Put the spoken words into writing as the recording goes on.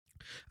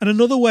And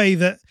another way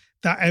that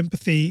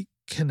empathy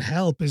can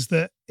help is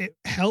that it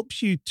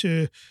helps you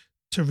to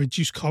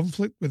reduce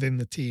conflict within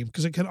the team,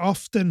 because it can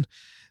often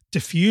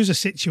diffuse a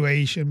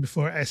situation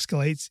before it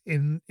escalates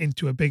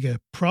into a bigger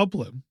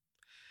problem,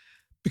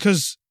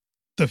 because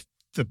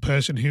the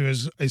person who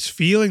is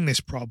feeling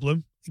this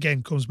problem,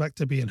 again, comes back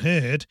to being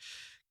heard,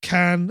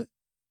 can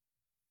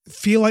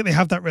feel like they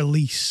have that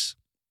release.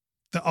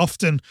 That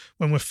often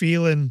when we're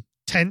feeling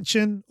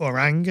tension or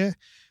anger,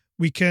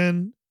 we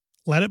can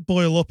let it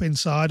boil up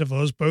inside of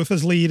us, both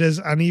as leaders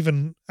and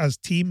even as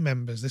team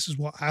members. This is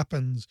what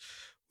happens.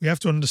 We have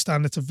to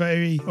understand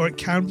it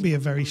can be a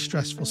very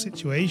stressful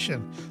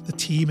situation, the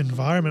team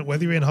environment,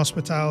 whether you're in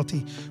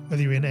hospitality,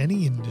 whether you're in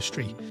any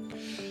industry.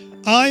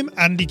 I'm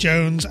Andy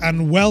Jones,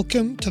 and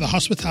welcome to the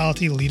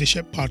Hospitality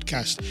Leadership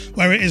Podcast,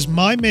 where it is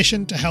my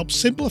mission to help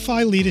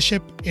simplify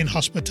leadership in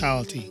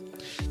hospitality.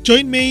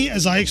 Join me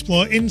as I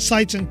explore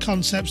insights and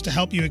concepts to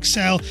help you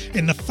excel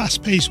in the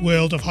fast-paced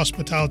world of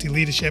hospitality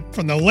leadership,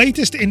 from the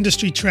latest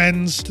industry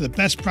trends to the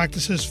best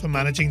practices for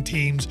managing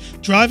teams,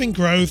 driving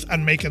growth,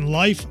 and making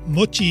life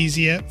much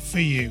easier for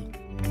you.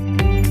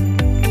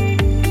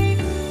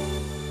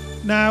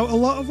 Now, a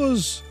lot of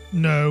us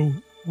know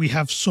we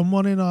have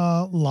someone in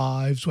our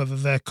lives, whether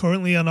they're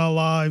currently in our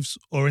lives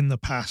or in the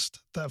past,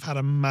 that have had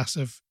a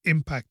massive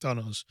impact on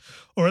us,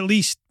 or at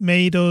least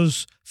made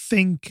us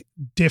think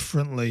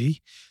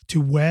differently to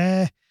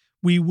where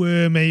we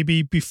were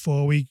maybe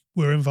before we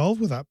were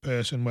involved with that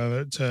person,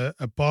 whether it's a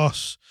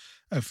boss,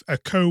 a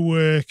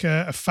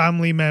co-worker, a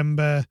family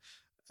member,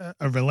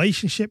 a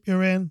relationship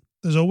you're in.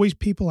 There's always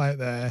people out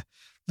there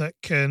that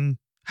can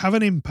have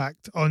an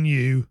impact on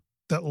you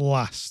that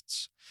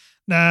lasts.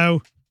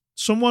 Now,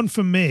 someone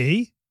for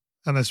me,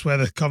 and that's where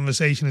the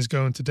conversation is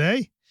going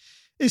today,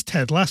 is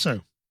Ted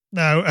Lasso.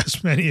 Now,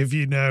 as many of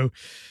you know,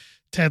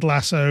 Ted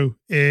Lasso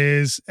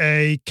is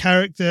a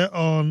character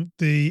on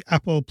the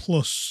Apple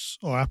Plus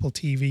or Apple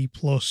TV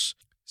Plus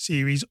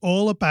series,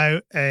 all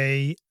about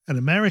an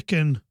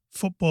American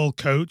football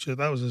coach, that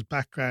was his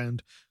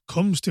background,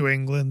 comes to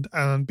England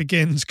and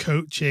begins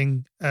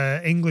coaching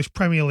English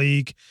Premier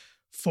League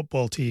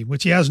football team,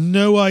 which he has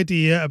no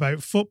idea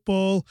about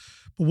football.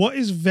 But what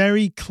is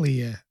very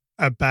clear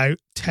about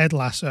Ted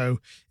Lasso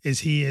is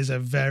he is a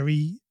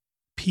very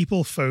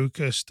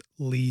people-focused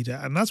leader.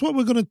 And that's what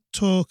we're going to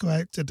talk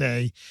about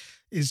today,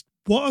 is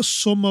what are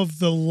some of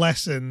the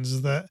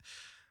lessons that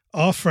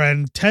our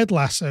friend Ted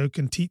Lasso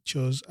can teach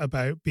us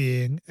about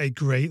being a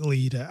great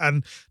leader.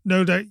 And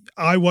no doubt,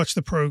 I watch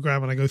the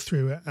program and I go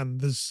through it,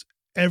 and there's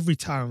every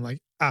time like,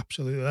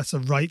 absolutely, that's the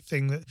right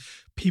thing that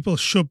people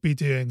should be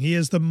doing. He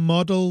is the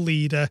model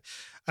leader.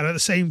 And at the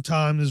same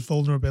time, there's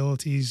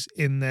vulnerabilities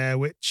in there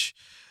which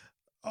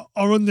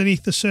are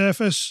underneath the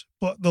surface,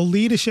 but the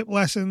leadership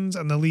lessons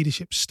and the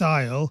leadership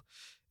style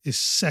is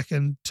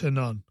second to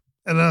none.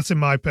 And that's in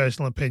my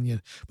personal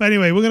opinion. But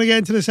anyway, we're going to get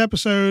into this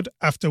episode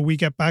after we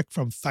get back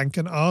from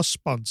thanking our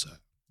sponsor.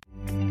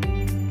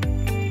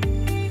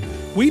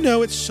 We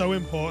know it's so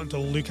important to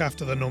look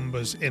after the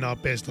numbers in our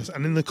business,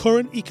 and in the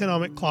current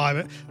economic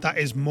climate, that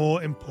is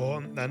more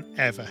important than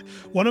ever.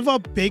 One of our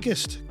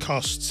biggest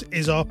costs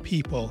is our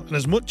people, and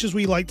as much as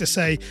we like to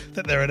say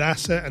that they're an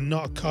asset and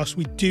not a cost,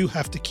 we do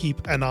have to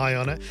keep an eye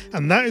on it,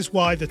 and that is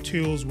why the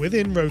tools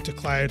within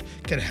RotaCloud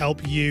can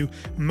help you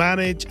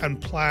manage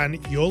and plan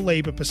your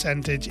labour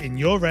percentage in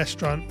your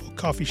restaurant or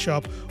coffee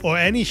shop or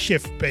any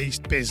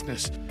shift-based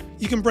business.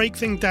 You can break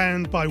things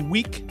down by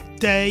week,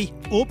 day,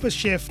 or per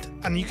shift,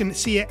 and you can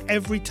see it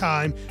every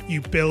time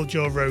you build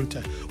your rota.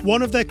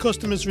 One of their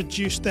customers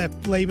reduced their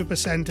labour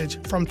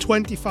percentage from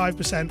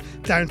 25%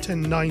 down to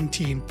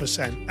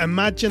 19%.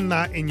 Imagine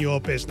that in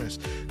your business.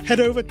 Head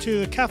over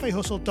to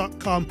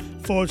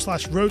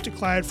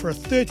cafehustle.com/RotaCloud for a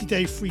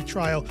 30-day free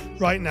trial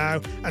right now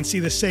and see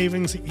the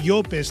savings that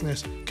your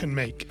business can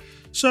make.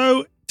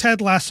 So, Ted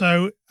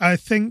Lasso, I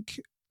think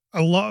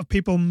a lot of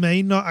people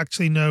may not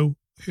actually know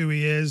who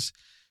he is.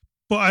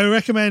 But I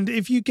recommend,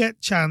 if you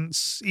get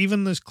chance,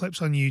 even those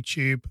clips on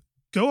YouTube,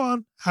 go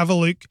on, have a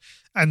look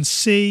and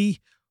see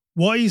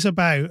what he's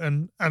about.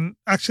 And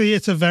actually,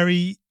 it's a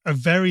very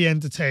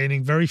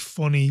entertaining, very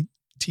funny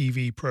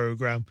TV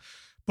program.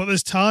 But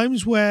there's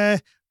times where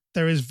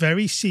there is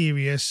very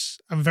serious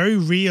and very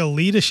real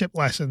leadership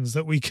lessons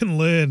that we can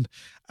learn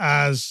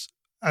as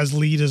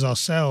leaders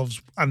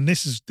ourselves. And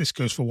this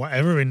goes for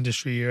whatever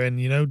industry you're in,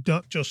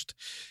 not just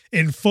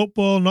in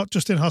football, not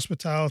just in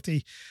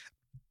hospitality.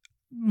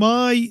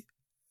 My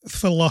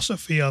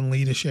philosophy on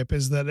leadership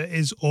is that it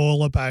is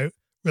all about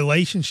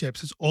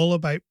relationships. It's all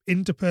about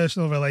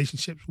interpersonal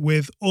relationships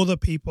with other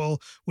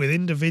people, with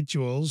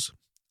individuals,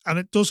 and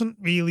it doesn't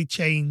really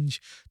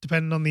change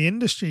depending on the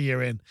industry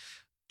you're in.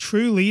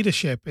 True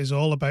leadership is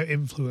all about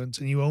influence,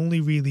 and you only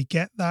really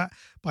get that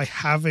by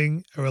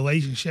having a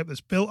relationship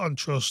that's built on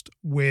trust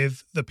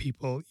with the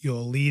people you're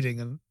leading.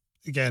 And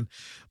again,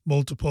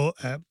 multiple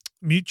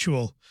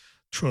mutual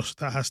trust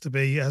it has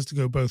to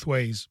go both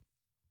ways.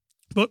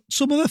 But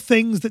some of the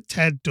things that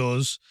Ted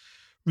does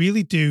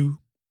really do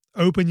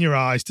open your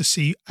eyes to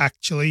see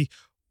actually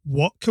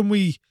what can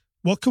we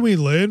what can we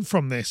learn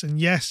from this? And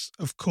yes,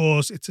 of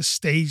course, it's a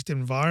staged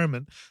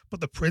environment, but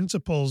the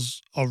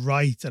principles are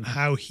right and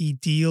how he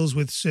deals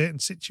with certain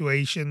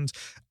situations.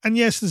 And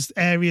yes, there's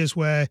areas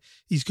where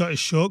he's got his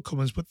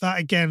shortcomings, but that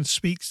again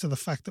speaks to the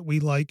fact that we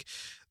like,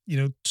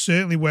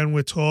 certainly when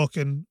we're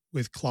talking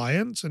with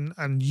clients,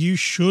 and you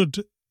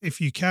should,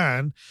 if you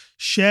can,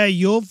 share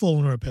your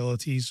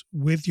vulnerabilities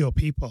with your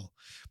people.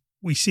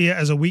 We see it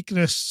as a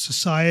weakness.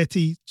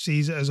 Society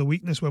sees it as a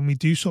weakness when we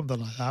do something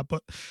like that.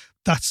 But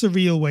that's the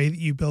real way that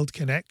you build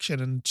connection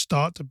and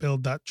start to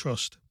build that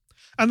trust.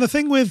 And the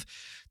thing with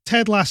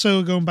Ted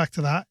Lasso, going back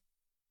to that,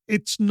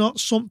 it's not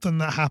something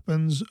that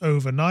happens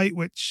overnight,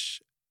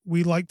 which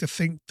we like to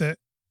think that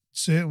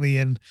certainly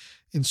in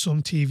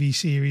some TV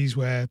series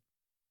where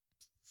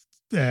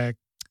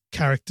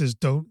characters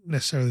don't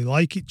necessarily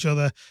like each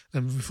other,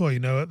 and before you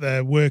know it,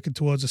 they're working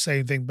towards the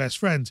same thing, best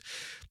friends.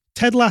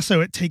 Ted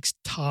Lasso, it takes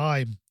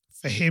time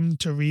for him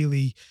to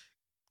really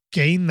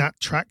gain that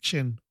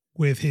traction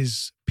with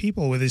his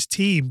people, with his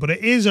team. But it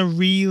is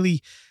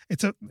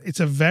it's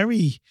a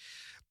very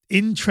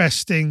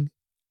interesting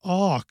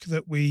arc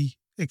that we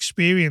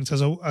experience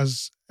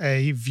as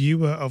a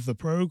viewer of the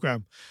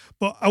program.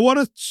 But I want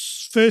to,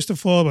 first and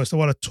foremost,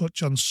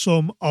 touch on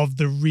some of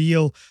the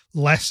real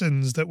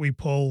lessons that we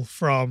pull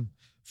from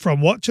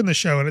watching the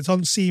show. And it's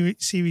on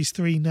series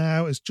 3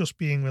 now. It's just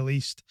being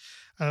released.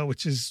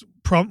 Which is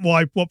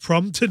what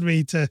prompted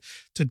me to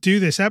do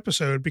this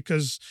episode,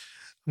 because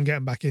I'm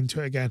getting back into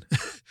it again,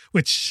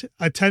 which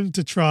I tend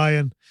to try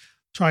and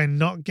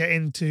not get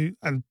into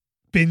and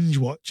binge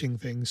watching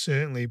things,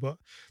 certainly. But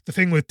the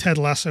thing with Ted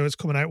Lasso, it's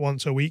coming out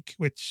once a week,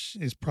 which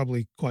is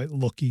probably quite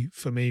lucky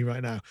for me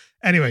right now.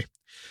 Anyway,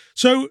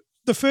 so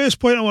the first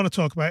point I want to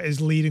talk about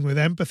is leading with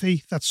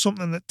empathy. That's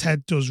something that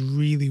Ted does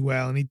really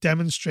well, and he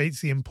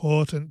demonstrates the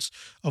importance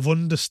of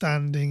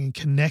understanding and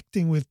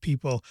connecting with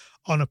people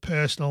on a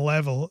personal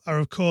level. I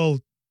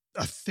recall,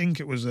 I think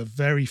it was the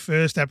very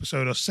first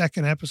episode or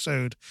second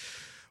episode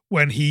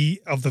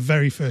of the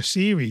very first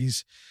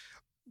series,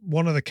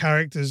 one of the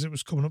characters, it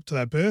was coming up to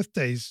their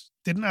birthdays,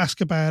 didn't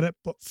ask about it,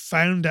 but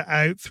found it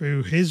out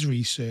through his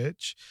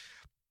research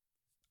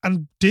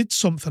and did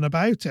something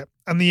about it.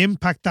 And the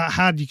impact that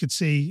had, you could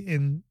see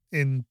in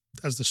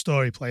as the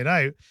story played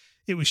out,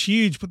 it was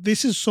huge. But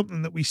this is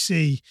something that we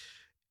see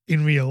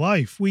in real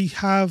life. We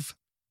have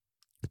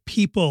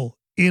people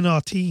in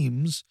our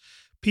teams,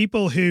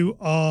 people who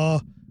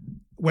are,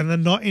 when they're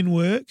not in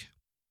work,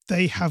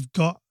 they have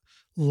got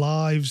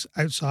lives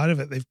outside of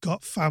it. They've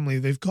got family,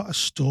 they've got a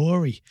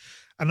story.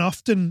 And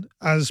often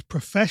as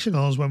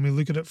professionals, when we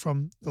look at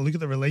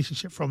the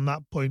relationship from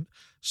that point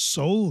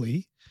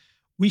solely,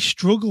 we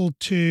struggle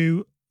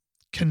to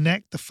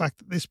connect the fact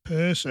that this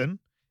person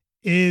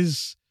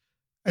is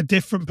a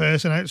different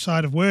person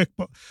outside of work.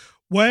 But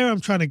where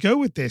I'm trying to go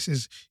with this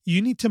is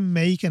you need to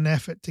make an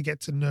effort to get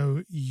to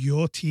know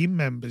your team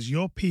members,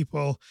 your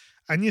people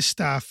and your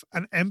staff,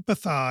 and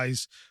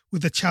empathize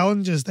with the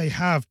challenges they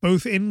have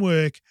both in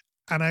work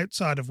and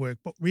outside of work.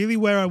 But really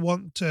where I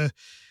want to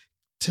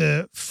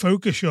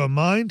focus your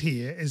mind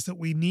here is that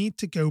we need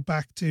to go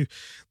back to,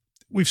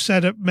 we've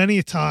said it many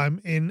a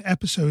time in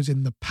episodes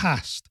in the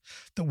past,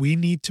 that we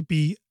need to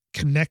be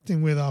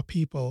connecting with our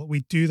people. We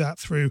do that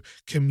through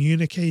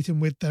communicating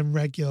with them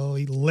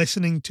regularly,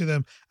 listening to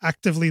them,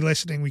 actively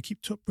listening. We keep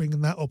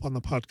bringing that up on the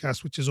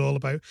podcast, which is all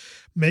about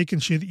making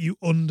sure that you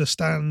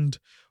understand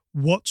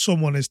what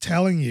someone is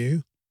telling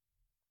you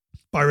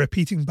by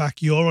repeating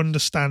back your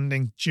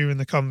understanding during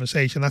the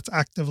conversation. That's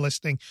active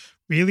listening,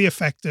 really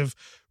effective,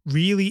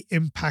 really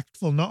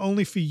impactful, not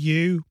only for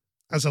you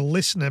as a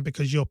listener,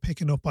 because you're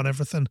picking up on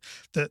everything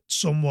that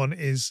someone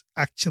is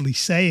actually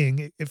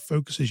saying. It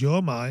focuses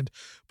your mind,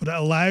 but it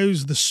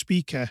allows the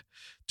speaker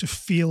to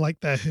feel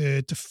like they're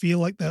heard, to feel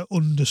like they're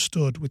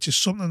understood, which is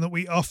something that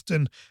we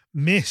often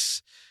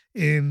miss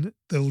in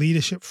the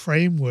leadership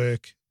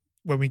framework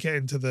when we get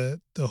into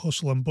the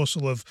hustle and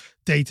bustle of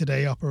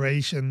day-to-day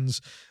operations.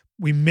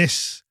 We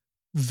miss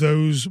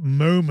those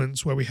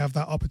moments where we have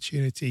that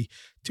opportunity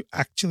to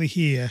actually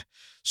hear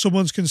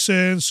someone's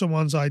concerns,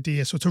 someone's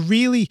idea. So it's a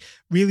really,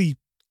 really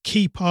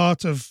key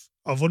part of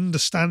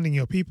understanding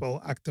your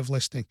people, active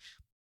listening.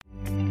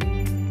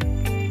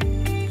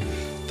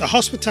 The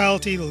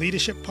Hospitality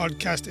Leadership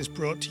Podcast is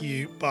brought to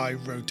you by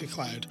Road to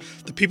Cloud,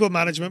 the people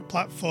management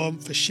platform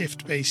for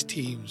shift-based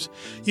teams.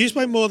 Used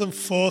by more than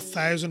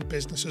 4,000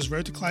 businesses,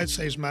 Road to Cloud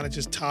saves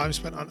managers time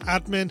spent on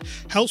admin,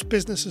 helps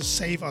businesses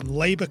save on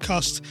labor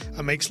costs,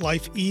 and makes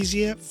life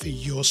easier for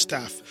your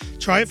staff.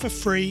 Try it for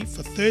free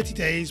for 30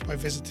 days by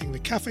visiting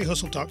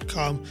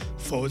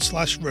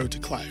thecafehustle.com/Road to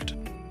Cloud.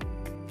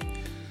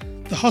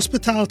 The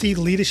Hospitality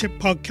Leadership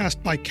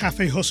Podcast by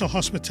Cafe Hustle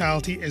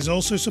Hospitality is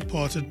also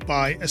supported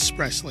by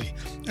Espressly.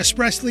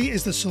 Espressly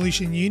is the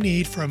solution you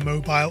need for a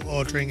mobile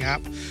ordering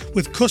app.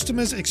 With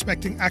customers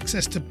expecting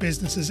access to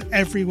businesses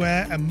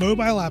everywhere, a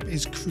mobile app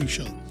is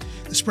crucial.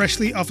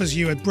 Espressly offers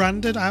you a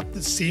branded app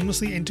that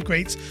seamlessly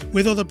integrates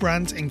with other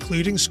brands,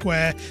 including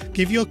Square.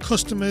 Give your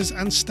customers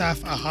and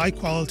staff a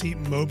high-quality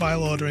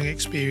mobile ordering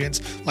experience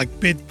like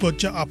big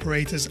budget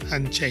operators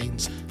and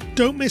chains.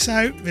 Don't miss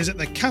out. Visit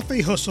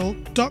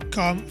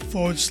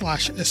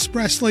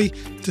thecafehustle.com/Espressly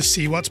to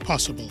see what's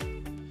possible.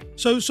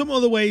 So some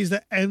other ways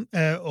that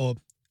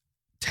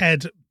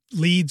Ted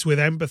leads with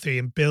empathy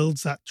and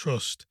builds that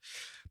trust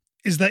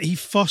is that he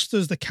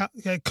fosters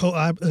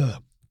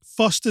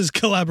fosters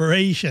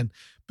collaboration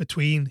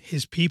between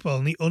his people,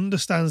 and he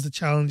understands the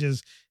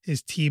challenges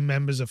his team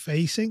members are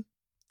facing,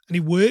 and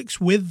he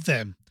works with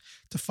them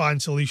to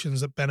find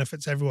solutions that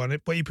benefits everyone,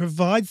 but he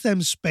provides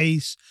them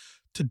space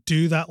to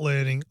do that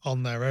learning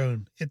on their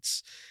own.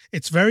 It's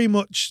very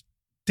much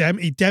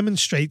he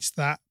demonstrates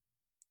that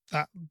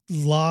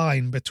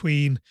line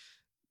between,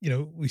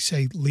 we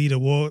say lead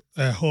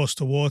a horse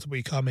to water, but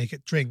you can't make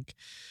it drink.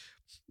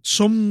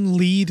 Some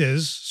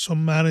leaders,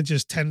 some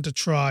managers tend to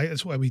try,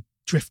 that's where we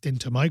drift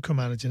into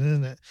micromanaging,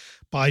 isn't it?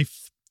 By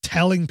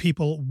telling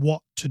people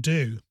what to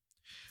do.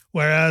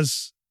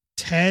 Whereas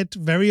Ted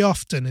very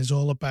often is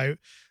all about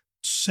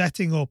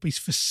setting up, he's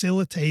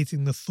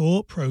facilitating the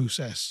thought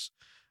process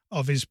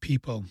of his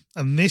people.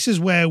 And this is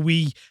where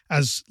we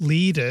as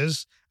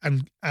leaders,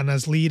 and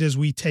as leaders,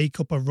 we take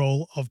up a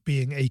role of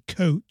being a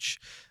coach.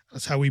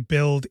 That's how we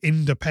build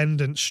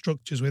independent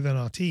structures within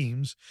our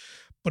teams.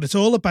 But it's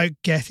all about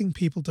getting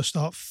people to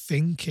start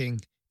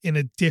thinking in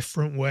a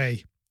different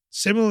way.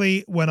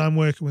 Similarly, when I'm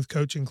working with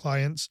coaching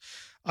clients,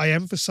 I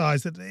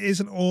emphasize that it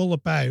isn't all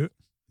about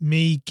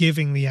me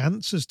giving the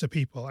answers to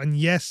people. And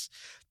yes,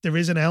 there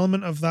is an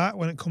element of that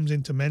when it comes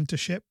into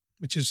mentorship,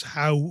 which is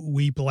how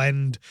we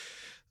blend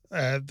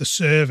the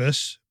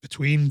service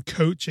between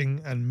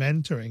coaching and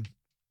mentoring.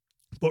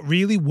 But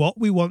really what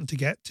we want to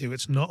get to,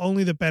 it's not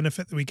only the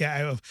benefit that we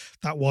get out of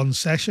that one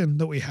session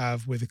that we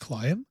have with a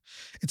client,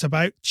 it's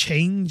about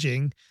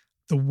changing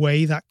the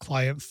way that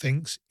client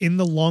thinks in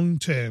the long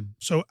term.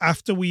 So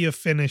after we have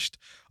finished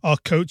our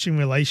coaching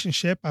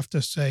relationship,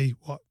 after say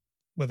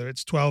whether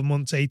it's 12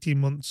 months, 18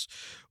 months,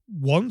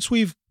 once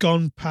we've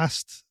gone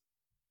past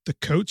the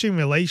coaching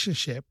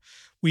relationship,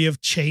 we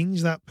have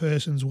changed that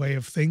person's way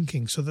of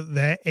thinking so that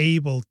they're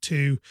able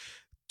to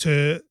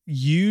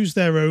use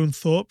their own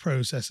thought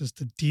processes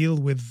to deal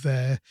with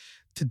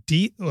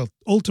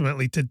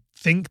ultimately to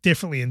think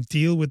differently and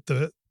deal with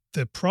the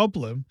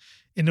problem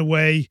in a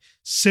way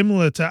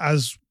similar to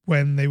as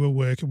when they were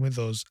working with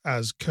us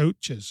as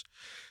coaches.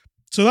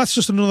 So that's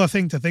just another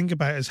thing to think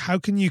about, is how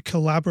can you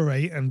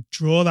collaborate and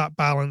draw that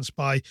balance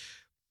by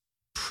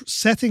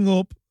setting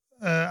up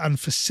and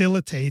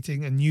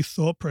facilitating a new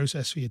thought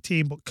process for your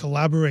team, but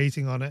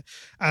collaborating on it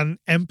and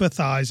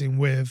empathizing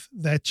with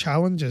their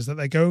challenges that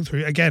they're going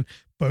through, again,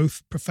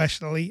 both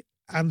professionally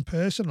and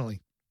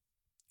personally.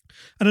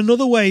 And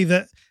another way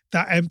that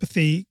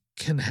empathy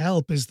can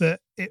help is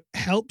that it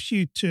helps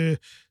you to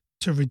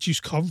reduce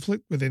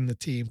conflict within the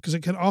team, because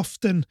it can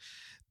often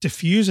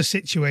diffuse a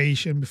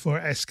situation before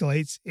it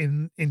escalates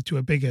into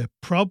a bigger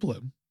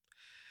problem,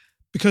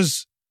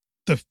 because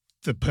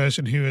the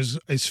person who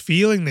is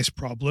feeling this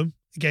problem,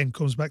 again,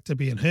 comes back to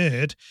being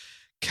heard,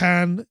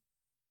 can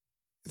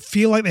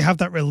feel like they have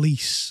that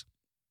release.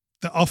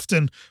 That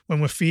often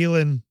when we're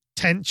feeling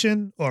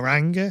tension or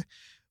anger,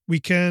 we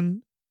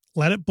can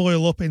let it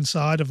boil up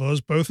inside of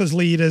us, both as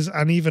leaders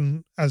and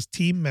even as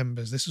team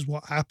members. This is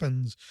what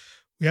happens.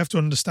 We have to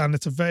understand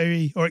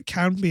it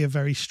can be a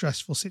very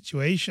stressful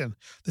situation,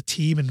 the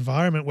team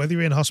environment, whether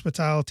you're in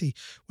hospitality,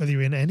 whether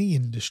you're in any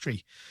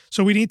industry.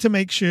 So we need to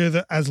make sure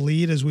that as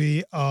leaders,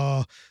 we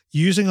are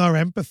using our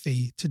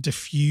empathy to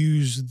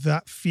diffuse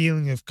that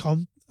feeling of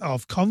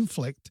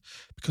conflict,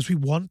 because we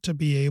want to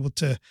be able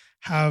to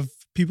have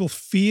people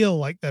feel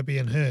like they're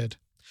being heard.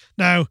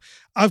 Now,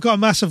 I've got a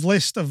massive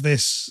list of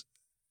this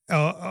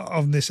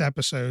on this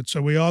episode,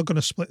 so we are going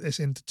to split this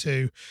into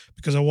two,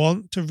 because I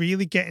want to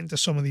really get into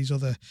some of these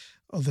other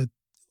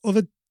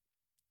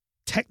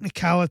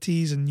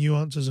technicalities and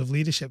nuances of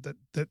leadership that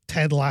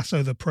Ted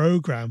Lasso, the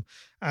program,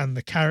 and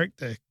the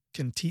character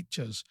can teach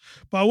us.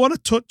 But I want to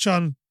touch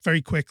on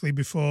very quickly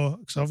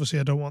because obviously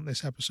I don't want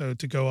this episode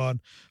to go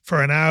on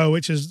for an hour,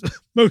 which is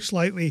most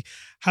likely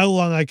how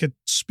long I could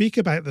speak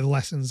about the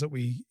lessons that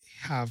we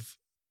have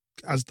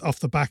as off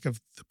the back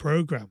of the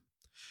program.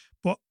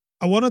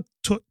 I want to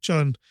touch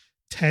on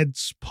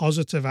Ted's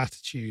positive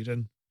attitude,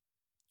 and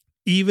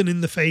even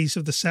in the face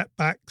of the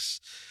setbacks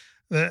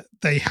that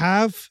they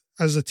have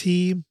as a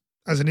team,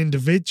 as an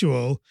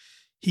individual,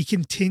 he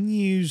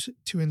continues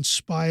to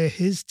inspire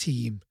his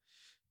team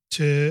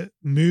to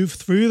move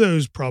through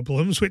those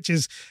problems, which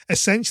is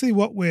essentially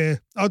what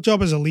our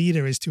job as a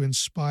leader is, to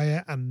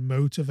inspire and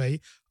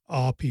motivate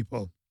our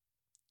people.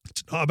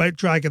 It's not about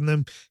dragging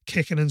them,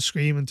 kicking and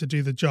screaming to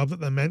do the job that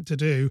they're meant to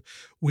do.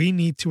 We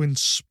need to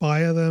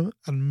inspire them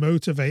and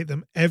motivate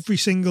them every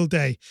single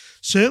day,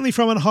 certainly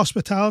from a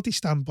hospitality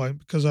standpoint,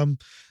 because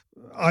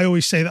I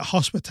always say that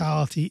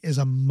hospitality is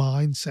a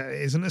mindset.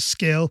 It isn't a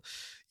skill.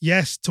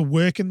 yes, to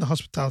work in the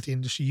hospitality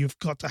industry, you've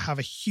got to have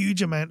a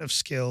huge amount of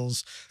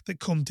skills that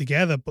come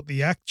together. But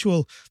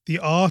the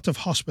art of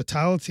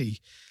hospitality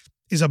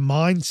is a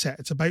mindset.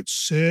 It's about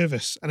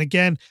service. And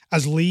again,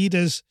 as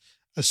leaders,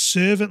 as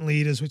servant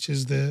leaders, which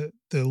is the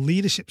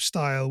leadership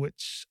style,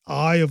 which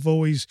I have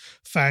always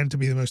found to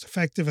be the most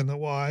effective and that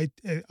what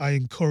I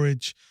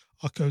encourage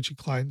our coaching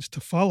clients to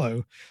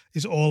follow,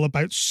 is all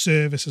about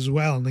service as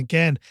well. And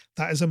again,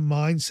 that is a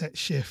mindset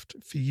shift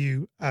for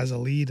you as a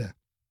leader.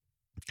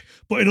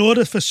 But in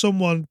order for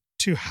someone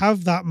to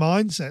have that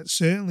mindset,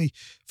 certainly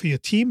for your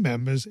team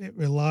members, it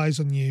relies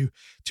on you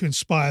to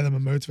inspire them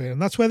and motivate them.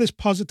 And that's where this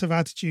positive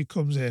attitude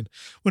comes in.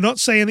 We're not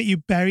saying that you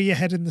bury your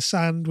head in the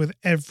sand with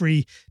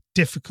every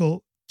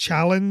difficult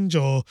challenge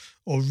or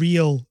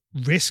real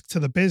risk to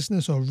the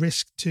business or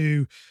risk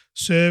to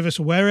service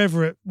or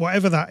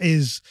whatever that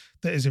is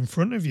in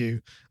front of you.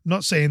 I'm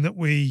not saying that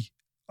we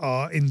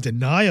are in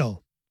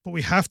denial, but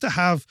we have to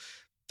have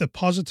the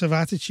positive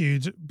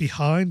attitude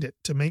behind it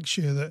to make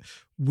sure that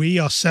we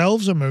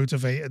ourselves are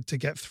motivated to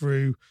get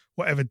through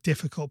whatever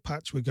difficult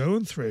patch we're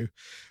going through.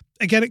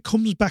 Again, it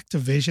comes back to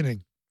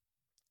visioning.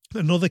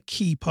 Another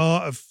key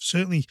part of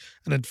certainly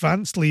an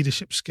advanced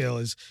leadership skill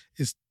is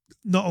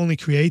not only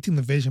creating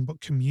the vision,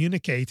 but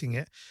communicating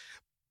it.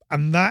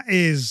 And that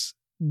is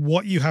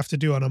what you have to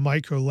do on a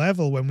micro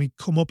level when we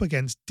come up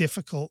against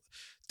difficult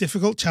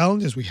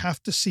challenges. We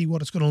have to see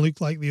what it's going to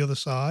look like the other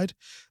side.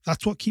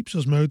 That's what keeps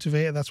us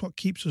motivated. That's what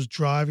keeps us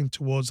driving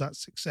towards that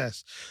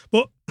success.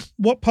 But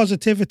what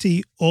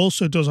positivity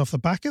also does off the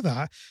back of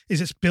that is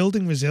it's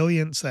building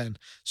resilience then.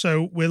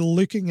 So we're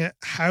looking at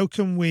how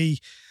can we,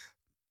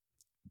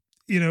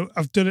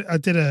 I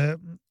did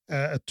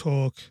a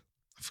talk,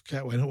 I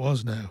forget when it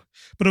was now,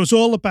 but it was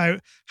all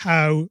about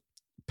how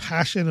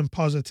passion and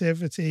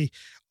positivity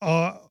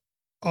are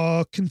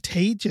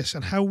contagious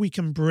and how we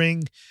can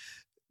bring,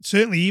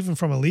 certainly even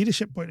from a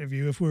leadership point of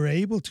view, if we're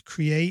able to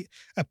create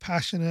a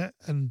passionate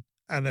and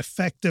an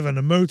effective and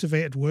a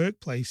motivated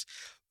workplace,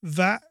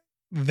 that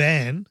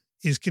then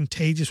is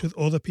contagious with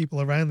other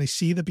people around. They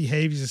see the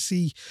behaviors, they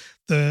see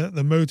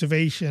the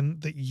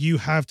motivation that you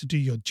have to do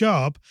your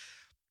job,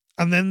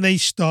 and then they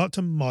start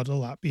to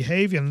model that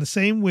behavior. And the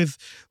same with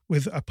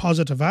a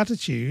positive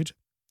attitude,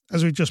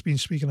 as we've just been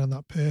speaking on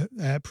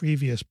that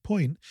previous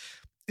point,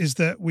 is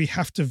that we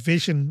have to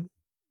vision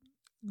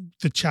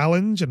the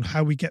challenge and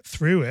how we get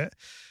through it.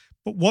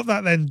 But what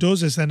that then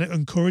does is then it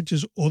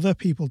encourages other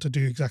people to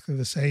do exactly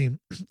the same.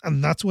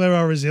 And that's where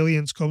our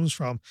resilience comes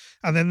from.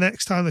 And then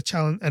next time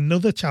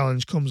another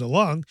challenge comes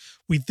along,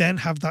 we then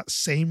have that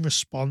same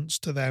response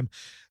to them,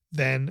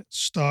 then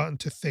starting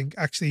to think,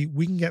 actually,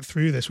 we can get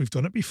through this. We've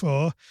done it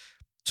before.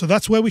 So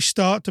that's where we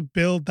start to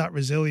build that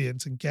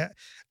resilience and get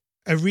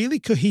a really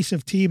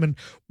cohesive team. And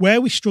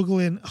where we struggle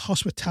in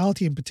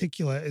hospitality in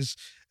particular is,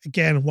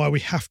 again, why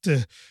we have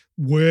to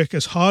work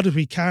as hard as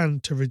we can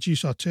to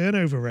reduce our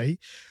turnover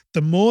rate.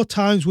 The more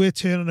times we're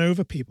turning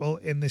over people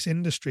in this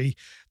industry,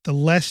 the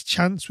less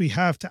chance we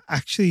have to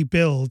actually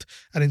build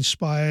an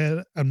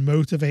inspired and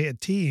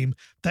motivated team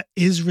that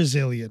is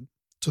resilient.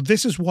 So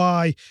this is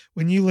why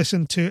when you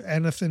listen to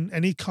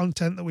any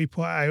content that we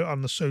put out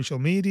on the social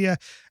media,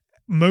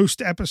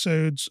 most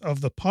episodes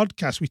of the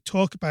podcast, we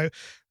talk about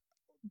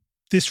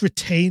this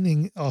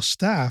retaining our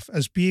staff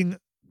as being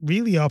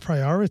really our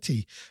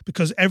priority,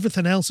 because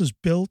everything else is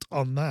built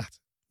on that.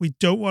 We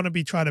don't want to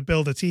be trying to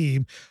build a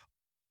team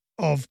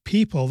of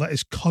people that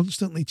is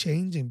constantly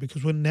changing,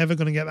 because we're never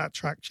going to get that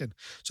traction.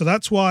 So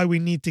that's why we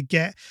need to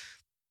get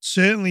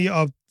certainly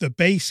of the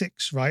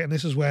basics right. And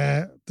this is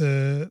where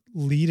the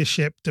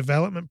leadership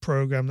development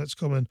program that's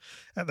coming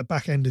at the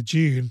back end of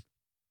June,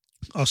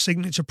 our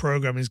signature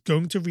program, is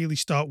going to really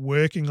start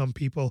working on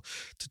people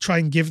to try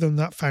and give them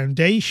that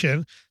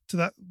foundation so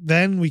that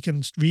then we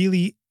can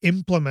really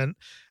implement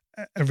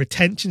a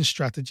retention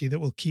strategy that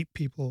will keep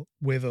people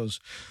with us.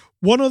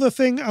 One other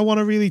thing I want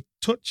to really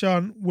touch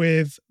on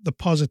with the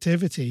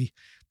positivity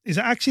is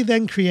it actually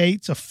then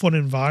creates a fun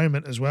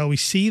environment as well. We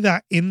see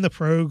that in the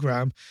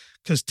program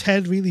because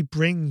Ted really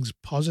brings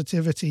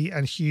positivity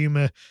and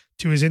humor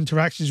to his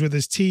interactions with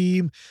his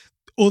team.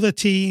 Other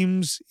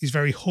teams, he's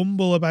very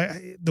humble about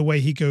the way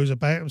he goes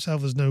about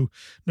himself. There's no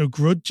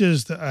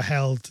grudges that are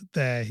held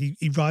there.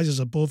 He rises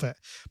above it,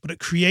 but it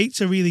creates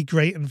a really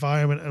great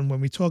environment. And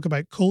when we talk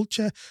about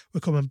culture,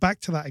 we're coming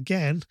back to that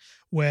again,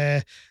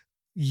 where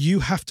you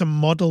have to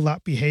model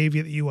that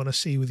behavior that you want to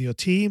see with your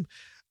team.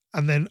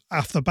 And then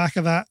off the back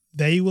of that,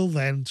 they will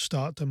then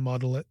start to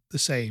model it the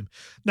same.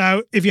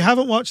 Now, if you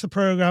haven't watched the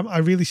program, I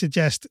really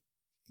suggest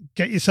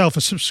get yourself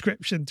a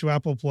subscription to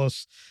Apple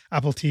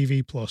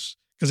TV Plus.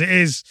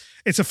 Because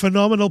it's a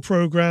phenomenal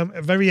program,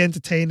 a very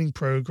entertaining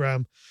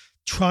program.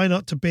 Try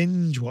not to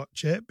binge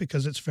watch it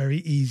because it's very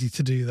easy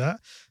to do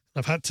that.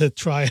 I've had to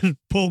try and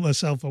pull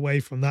myself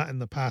away from that in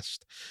the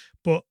past.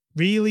 But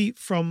really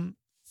from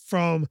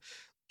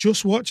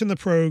just watching the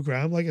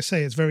program, like I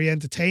say, it's very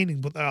entertaining,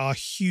 but there are a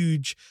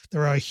huge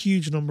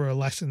number of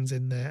lessons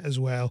in there as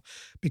well.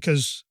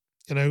 Because,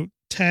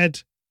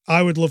 Ted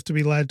I would love to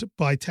be led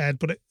by Ted,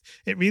 but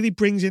it really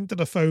brings into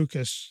the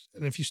focus.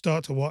 And if you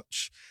start to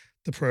watch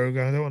the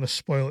program, I don't want to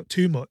spoil it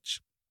too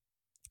much,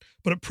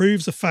 but it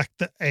proves the fact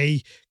that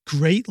a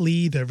great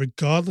leader,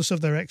 regardless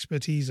of their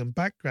expertise and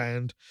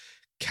background,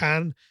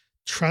 can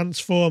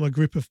transform a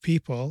group of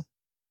people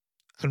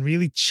and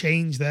really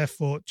change their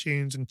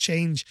fortunes and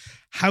change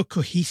how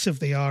cohesive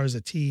they are as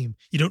a team.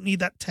 You don't need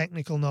that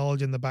technical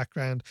knowledge in the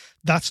background.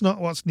 That's not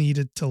what's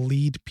needed to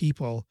lead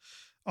people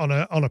on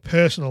a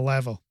personal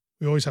level.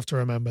 We always have to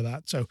remember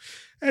that. So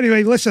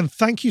anyway, listen,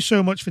 thank you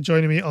so much for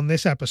joining me on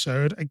this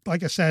episode.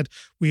 Like I said,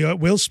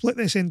 we'll split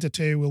this into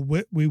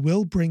two. We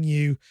will bring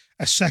you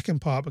a second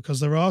part because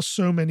there are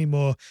so many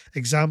more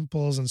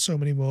examples and so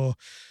many more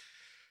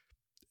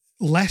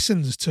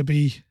lessons to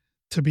be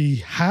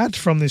had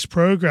from this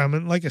program.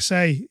 And like I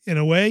say, in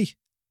a way,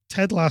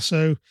 Ted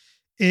Lasso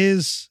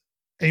is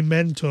a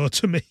mentor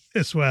to me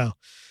as well.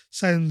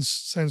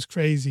 Sounds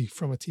crazy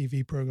from a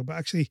TV program, but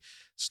actually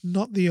it's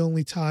not the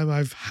only time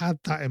I've had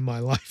that in my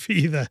life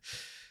either.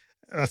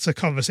 That's a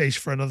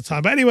conversation for another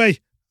time. But anyway,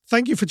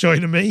 thank you for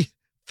joining me.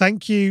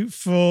 Thank you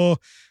for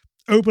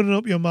opening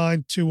up your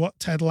mind to what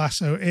Ted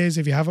Lasso is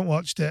if you haven't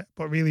watched it,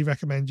 but really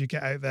recommend you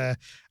get out there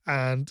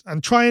and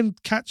try and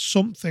catch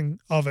something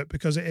of it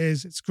because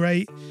it's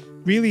great,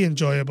 really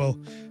enjoyable.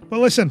 But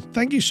listen,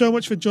 thank you so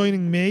much for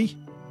joining me.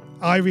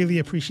 I really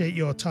appreciate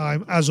your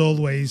time, as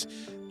always,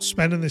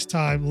 spending this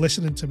time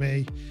listening to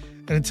me.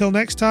 And until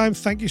next time,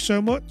 thank you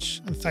so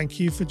much. And thank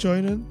you for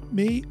joining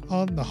me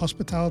on the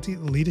Hospitality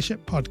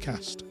Leadership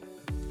Podcast.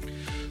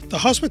 The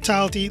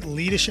Hospitality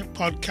Leadership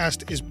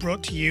Podcast is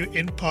brought to you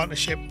in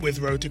partnership with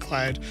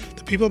RotaCloud,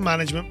 the people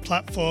management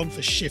platform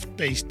for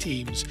shift-based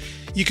teams.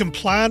 You can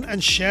plan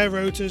and share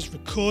rotas,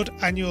 record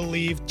annual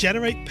leave,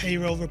 generate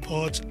payroll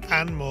reports,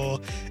 and more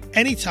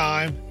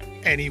anytime,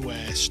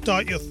 anywhere.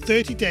 Start your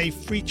 30-day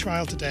free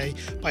trial today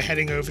by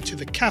heading over to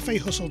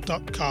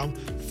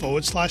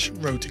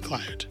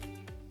thecafehustle.com/RotaCloud.